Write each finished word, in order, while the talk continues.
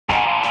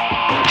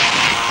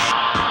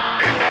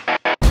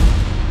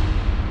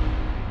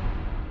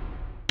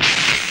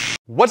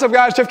What's up,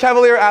 guys? Jeff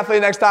Cavaliere,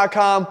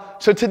 AthleteNext.com.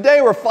 So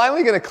today we're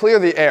finally going to clear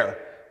the air.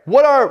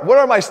 What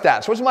are my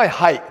stats? What's my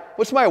height?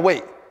 What's my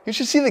weight? You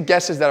should see the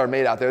guesses that are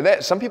made out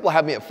there. Some people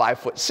have me at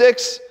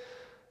 5'6".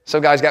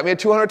 Some guys got me at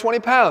 220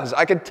 pounds.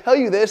 I can tell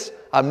you this,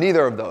 I'm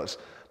neither of those.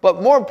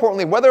 But more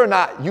importantly, whether or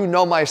not you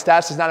know my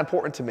stats is not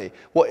important to me.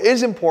 What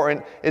is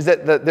important is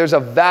that there's a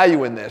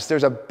value in this.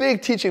 There's a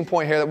big teaching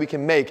point here that we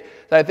can make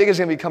that I think is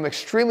going to become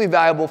extremely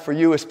valuable for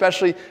you,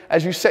 especially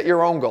as you set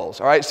your own goals.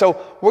 All right, so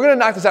we're going to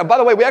knock this out. By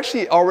the way, we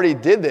actually already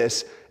did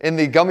this in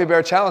the Gummy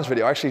Bear Challenge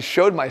video. I actually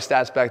showed my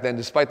stats back then,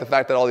 despite the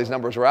fact that all these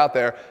numbers were out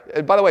there.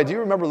 By the way, do you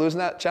remember losing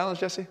that challenge,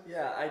 Jesse?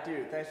 Yeah, I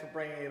do. Thanks for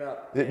bringing it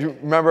up. Do you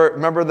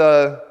remember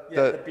the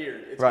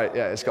beard? It's right, gone.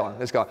 yeah, it's gone.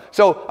 It's gone.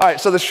 So, all right,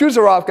 so the shoes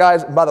are off,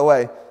 guys. By the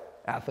way,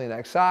 Athlete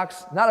Next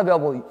socks, not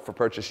available for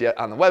purchase yet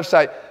on the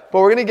website,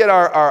 but we're gonna get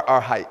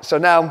our height. So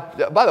now,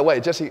 by the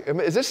way, Jesse,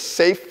 is this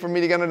safe for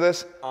me to get into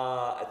this?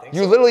 I think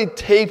You literally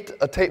taped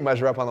a tape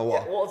measure up on the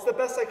wall. Yeah, well, it's the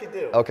best I could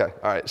do. Okay,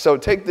 all right, so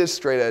take this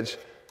straight edge.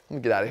 Let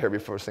me get out of here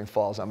before this thing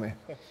falls on me.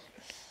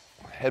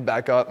 Head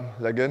back up,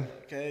 is that good?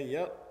 Okay,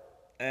 yep,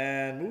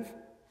 and move.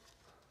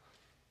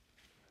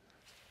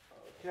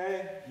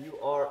 Okay, you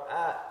are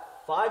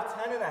at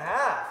 5'10" and a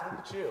half, look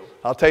at you.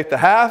 I'll take the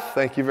half,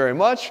 thank you very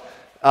much.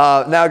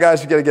 Now,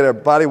 guys, we gotta get our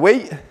body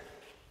weight.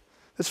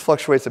 This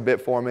fluctuates a bit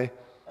for me.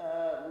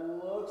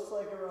 Looks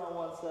like around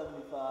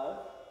 175.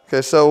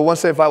 Okay, so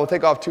 175, we'll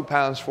take off 2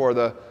 pounds for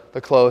the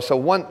clothes,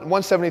 so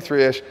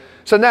 173-ish.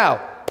 So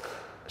now,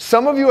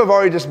 some of you have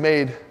already just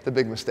made the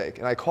big mistake,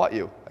 and I caught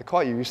you.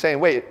 You're saying,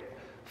 wait,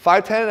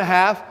 5'10" and a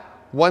half,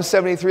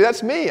 173,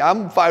 that's me.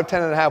 I'm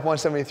 5'10" and a half,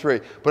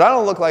 173, but I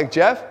don't look like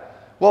Jeff.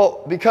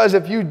 Well, because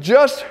if you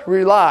just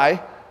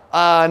rely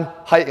on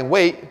height and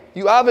weight,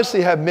 you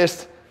obviously have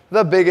missed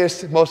the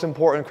biggest, most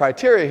important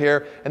criteria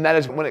here, and that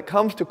is when it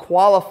comes to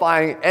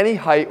qualifying any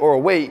height or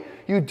weight,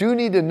 you do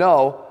need to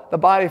know the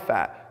body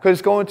fat, because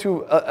it's going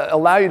to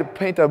allow you to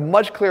paint a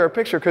much clearer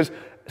picture, because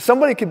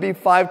somebody could be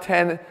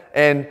 5'10"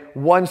 and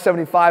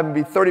 175 and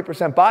be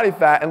 30% body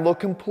fat and look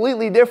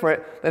completely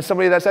different than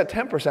somebody that's at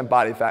 10%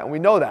 body fat, and we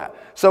know that.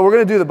 So we're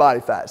gonna do the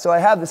body fat. So I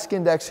have the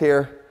Skindex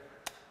here,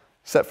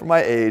 set for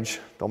my age.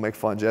 Don't make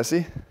fun,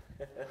 Jesse.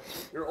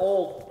 You're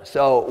old.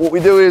 So what we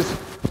do is,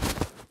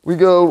 we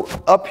go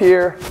up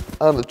here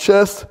on the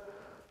chest.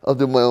 I'll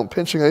do my own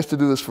pinching. I used to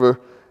do this for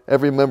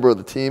every member of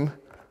the team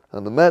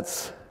on the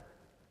Mets.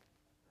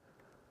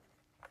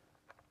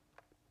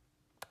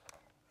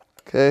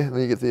 Okay, then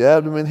you get the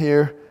abdomen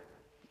here.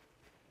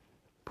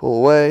 Pull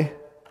away.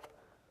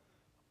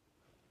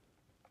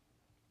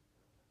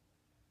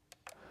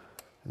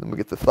 And then we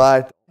get the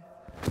thigh.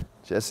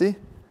 Jesse,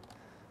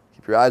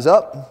 keep your eyes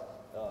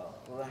up.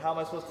 Well, how am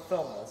I supposed to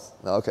film this?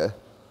 Okay.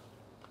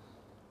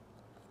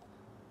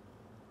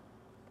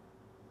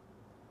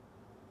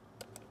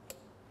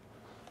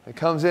 It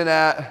comes in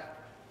at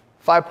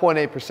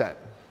 5.8%.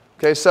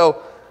 Okay,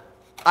 so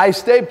I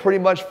stay pretty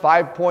much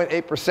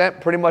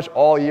 5.8% pretty much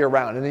all year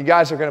round. And you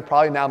guys are going to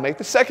probably now make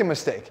the second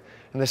mistake.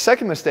 And the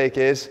second mistake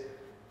is,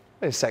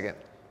 wait a second,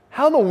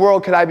 how in the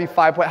world could I be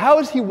how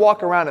does he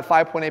walk around at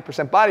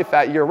 5.8% body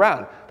fat year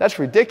round? That's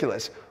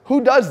ridiculous.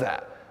 Who does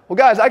that? Well,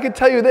 guys, I can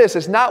tell you this,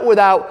 it's not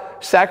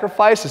without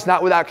sacrifice, it's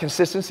not without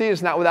consistency,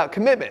 it's not without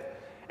commitment.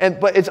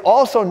 But it's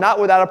also not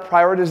without a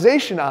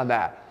prioritization on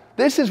that.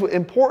 This is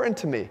important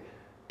to me.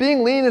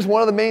 Being lean is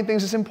one of the main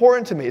things that's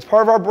important to me. It's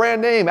part of our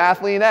brand name,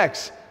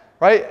 AthleteNext,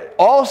 right?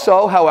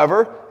 Also,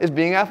 however, is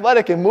being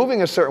athletic and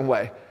moving a certain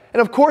way. And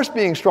of course,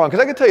 being strong. Because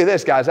I can tell you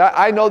this, guys,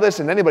 I know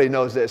this and anybody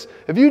knows this.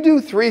 If you do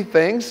 3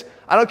 things,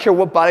 I don't care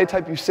what body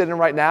type you sit in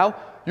right now,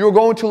 you're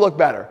going to look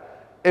better.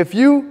 If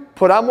you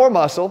put on more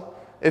muscle,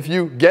 if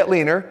you get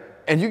leaner,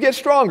 and you get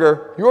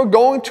stronger, you're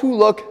going to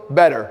look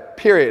better,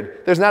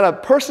 period. There's not a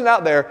person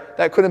out there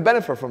that couldn't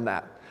benefit from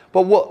that.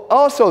 But what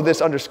also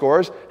this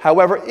underscores,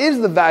 however, is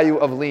the value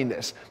of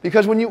leanness.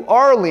 Because when you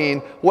are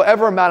lean,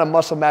 whatever amount of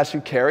muscle mass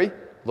you carry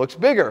looks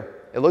bigger.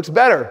 It looks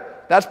better.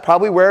 That's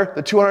probably where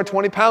the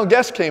 220-pound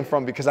guess came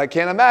from, because I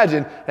can't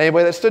imagine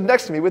anybody that stood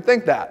next to me would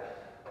think that.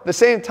 At the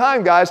same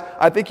time, guys,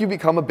 I think you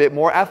become a bit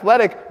more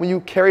athletic when you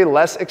carry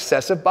less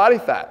excessive body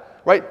fat.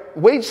 Right?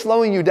 Weight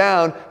slowing you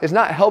down is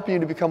not helping you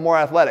to become more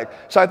athletic.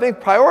 So I think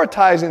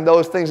prioritizing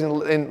those things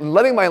and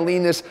letting my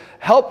leanness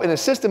help and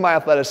assist in my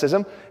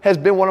athleticism has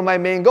been one of my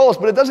main goals.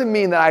 But it doesn't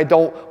mean that I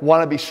don't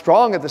want to be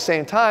strong at the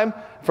same time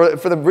for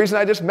the reason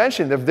I just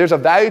mentioned. If there's a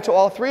value to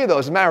all 3 of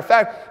those. As a matter of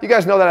fact, you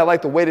guys know that I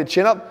like the weighted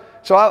chin-up.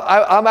 So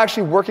I'm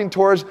actually working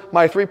towards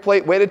my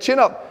 3-plate weighted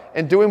chin-up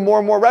and doing more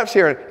and more reps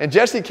here. And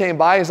Jesse came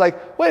by and he's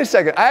like, wait a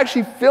second, I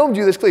actually filmed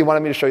you this clip. He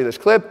wanted me to show you this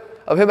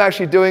clip of him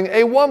actually doing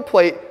a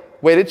 1-plate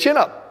weighted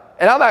chin-up.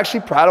 And I'm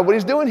actually proud of what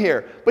he's doing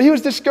here. But he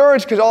was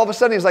discouraged because all of a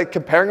sudden he's like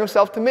comparing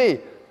himself to me.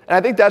 And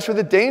I think that's where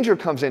the danger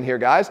comes in here,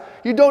 guys.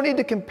 You don't need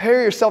to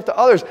compare yourself to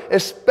others,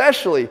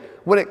 especially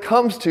when it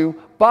comes to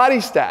body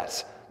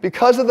stats,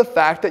 because of the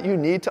fact that you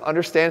need to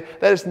understand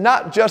that it's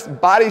not just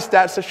body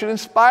stats that should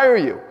inspire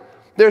you.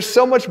 There's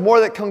so much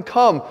more that can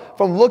come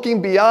from looking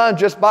beyond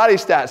just body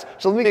stats.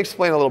 So let me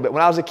explain a little bit.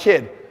 When I was a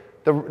kid,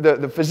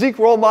 The physique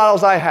role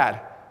models I had,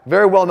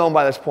 very well known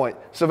by this point,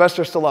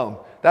 Sylvester Stallone.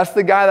 That's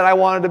the guy that I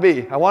wanted to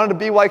be. I wanted to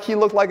be like he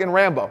looked like in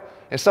Rambo.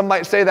 And some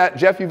might say that,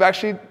 Jeff, you've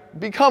actually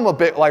become a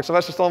bit like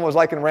Sylvester Stallone was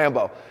like in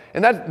Rambo.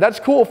 And that's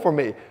cool for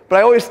me. But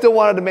I always still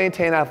wanted to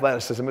maintain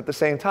athleticism at the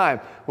same time,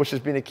 which has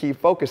been a key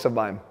focus of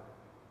mine.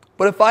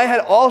 But if I had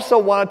also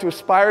wanted to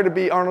aspire to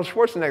be Arnold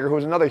Schwarzenegger, who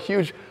was another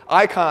huge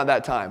icon at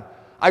that time,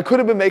 I could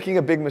have been making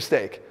a big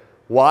mistake.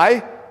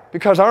 Why?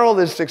 Because Arnold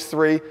is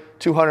 6'3",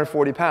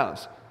 240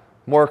 pounds.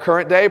 More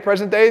current day,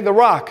 present day, The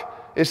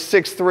Rock is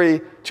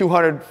 6'3",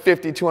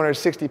 250,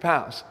 260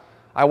 pounds.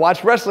 I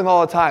watch wrestling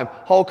all the time.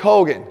 Hulk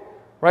Hogan,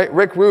 right?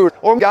 Rick Rude.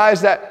 Or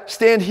guys that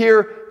stand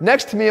here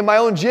next to me in my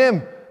own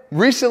gym.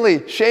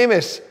 Recently,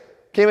 Sheamus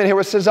came in here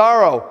with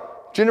Cesaro.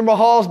 Jinder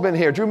Mahal's been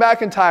here. Drew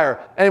McIntyre.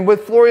 And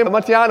with Florian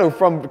Montiano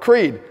from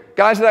Creed.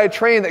 Guys that I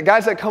train,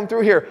 guys that come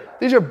through here.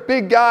 These are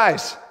big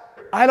guys.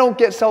 I don't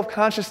get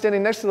self-conscious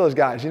standing next to those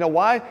guys. You know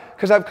why?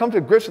 Because I've come to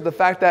grips with the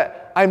fact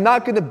that I'm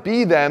not going to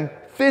be them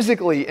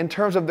physically in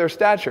terms of their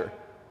stature.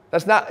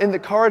 That's not in the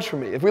cards for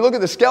me. If we look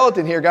at the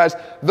skeleton here, guys,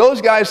 those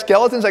guys'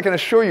 skeletons, I can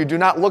assure you, do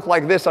not look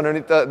like this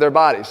underneath their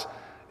bodies.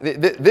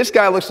 This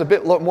guy looks a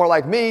bit more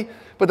like me,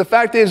 but the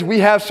fact is we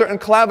have certain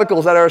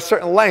clavicles that are a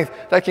certain length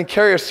that can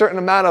carry a certain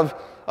amount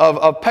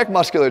of pec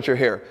musculature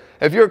here.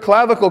 If your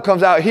clavicle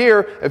comes out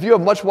here, if you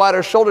have much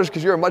wider shoulders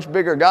because you're a much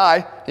bigger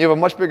guy, you have a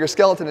much bigger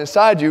skeleton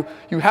inside you,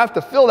 you have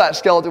to fill that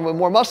skeleton with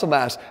more muscle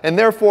mass. And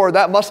therefore,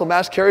 that muscle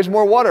mass carries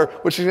more water,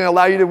 which is going to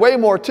allow you to weigh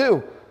more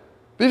too.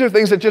 These are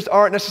things that just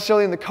aren't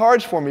necessarily in the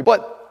cards for me.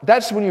 But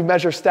that's when you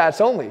measure stats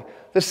only.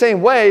 The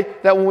same way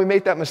that when we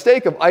make that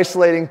mistake of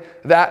isolating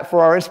that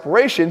for our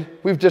inspiration,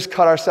 we've just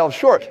cut ourselves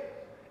short.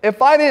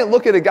 If I didn't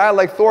look at a guy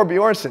like Thor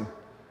Bjornsson,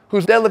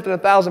 who's deadlifting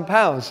 1,000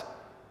 pounds,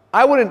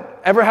 I wouldn't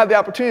ever have the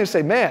opportunity to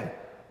say, man,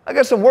 I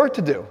got some work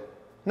to do.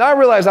 Now I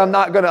realize I'm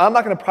not gonna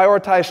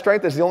prioritize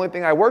strength as the only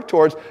thing I work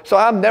towards, so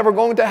I'm never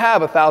going to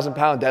have a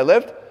 1,000-pound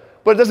deadlift,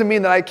 but it doesn't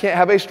mean that I can't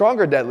have a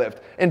stronger deadlift.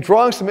 And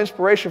drawing some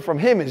inspiration from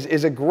him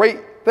is a great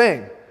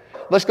thing.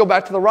 Let's go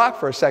back to The Rock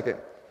for a second.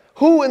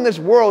 Who in this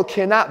world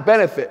cannot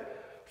benefit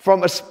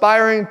from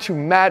aspiring to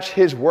match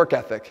his work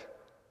ethic?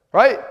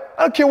 Right?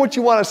 I don't care what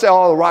you want to say,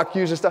 oh, The Rock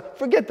uses stuff.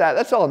 Forget that.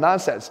 That's all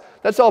nonsense.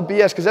 That's all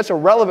BS because that's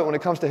irrelevant when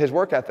it comes to his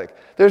work ethic.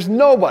 There's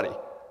nobody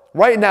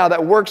right now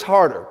that works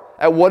harder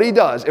at what he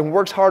does and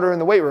works harder in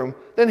the weight room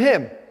than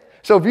him.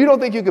 So if you don't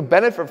think you could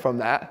benefit from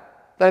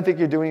that, then I think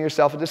you're doing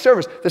yourself a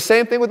disservice. The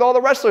same thing with all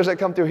the wrestlers that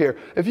come through here.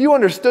 If you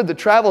understood the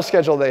travel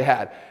schedule they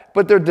had,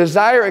 but their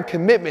desire and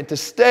commitment to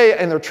stay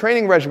in their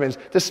training regimens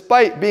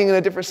despite being in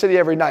a different city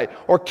every night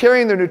or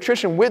carrying their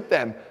nutrition with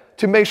them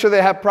to make sure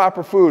they have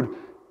proper food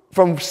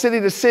from city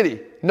to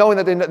city, knowing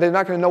that they're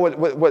not going to know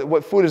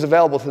what food is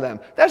available to them.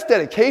 That's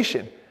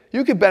dedication.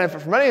 You could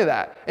benefit from any of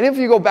that. And if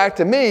you go back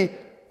to me,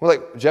 we're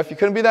like, Jeff, you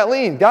couldn't be that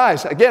lean.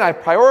 Guys, again, I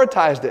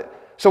prioritized it.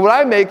 So what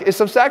I make is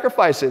some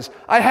sacrifices.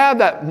 I have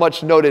that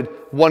much noted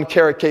 1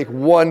 carrot cake,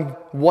 one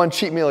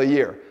cheat meal a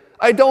year.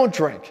 I don't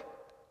drink.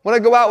 When I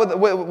go out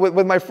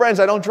with my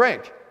friends, I don't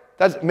drink.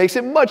 That makes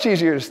it much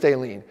easier to stay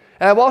lean.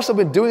 And I've also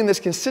been doing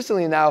this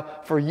consistently now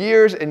for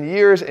years and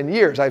years and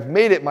years. I've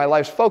made it my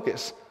life's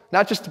focus,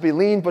 not just to be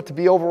lean, but to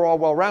be overall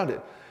well-rounded.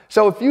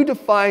 So if you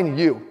define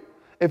you,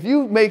 if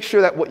you make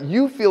sure that what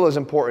you feel is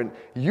important,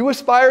 you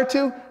aspire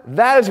to,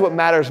 that is what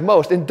matters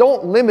most. And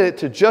don't limit it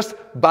to just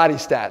body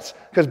stats,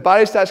 because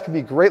body stats can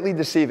be greatly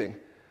deceiving.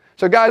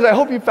 So guys, I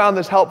hope you found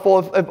this helpful.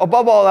 If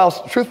above all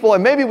else, truthful,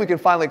 and maybe we can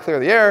finally clear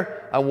the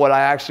air on what I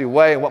actually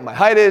weigh and what my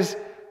height is.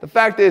 The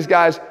fact is,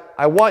 guys,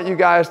 I want you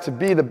guys to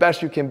be the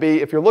best you can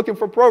be. If you're looking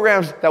for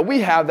programs that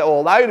we have that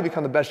will allow you to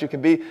become the best you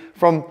can be,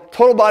 from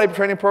total body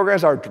training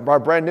programs, our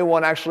brand new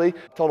one actually,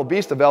 Total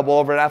Beast, available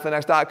over at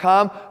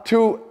athleanx.com,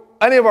 to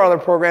any of our other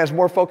programs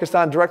more focused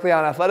on directly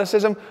on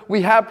athleticism,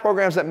 we have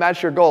programs that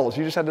match your goals.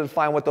 You just have to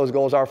define what those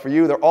goals are for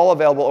you. They're all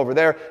available over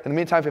there. In the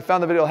meantime, if you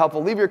found the video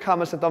helpful, leave your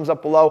comments and thumbs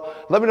up below.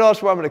 Let me know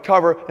what I'm going to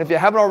cover. And if you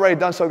haven't already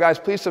done so, guys,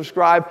 please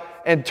subscribe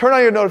and turn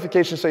on your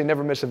notifications so you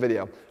never miss a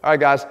video. All right,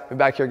 guys, be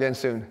back here again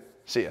soon.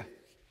 See ya.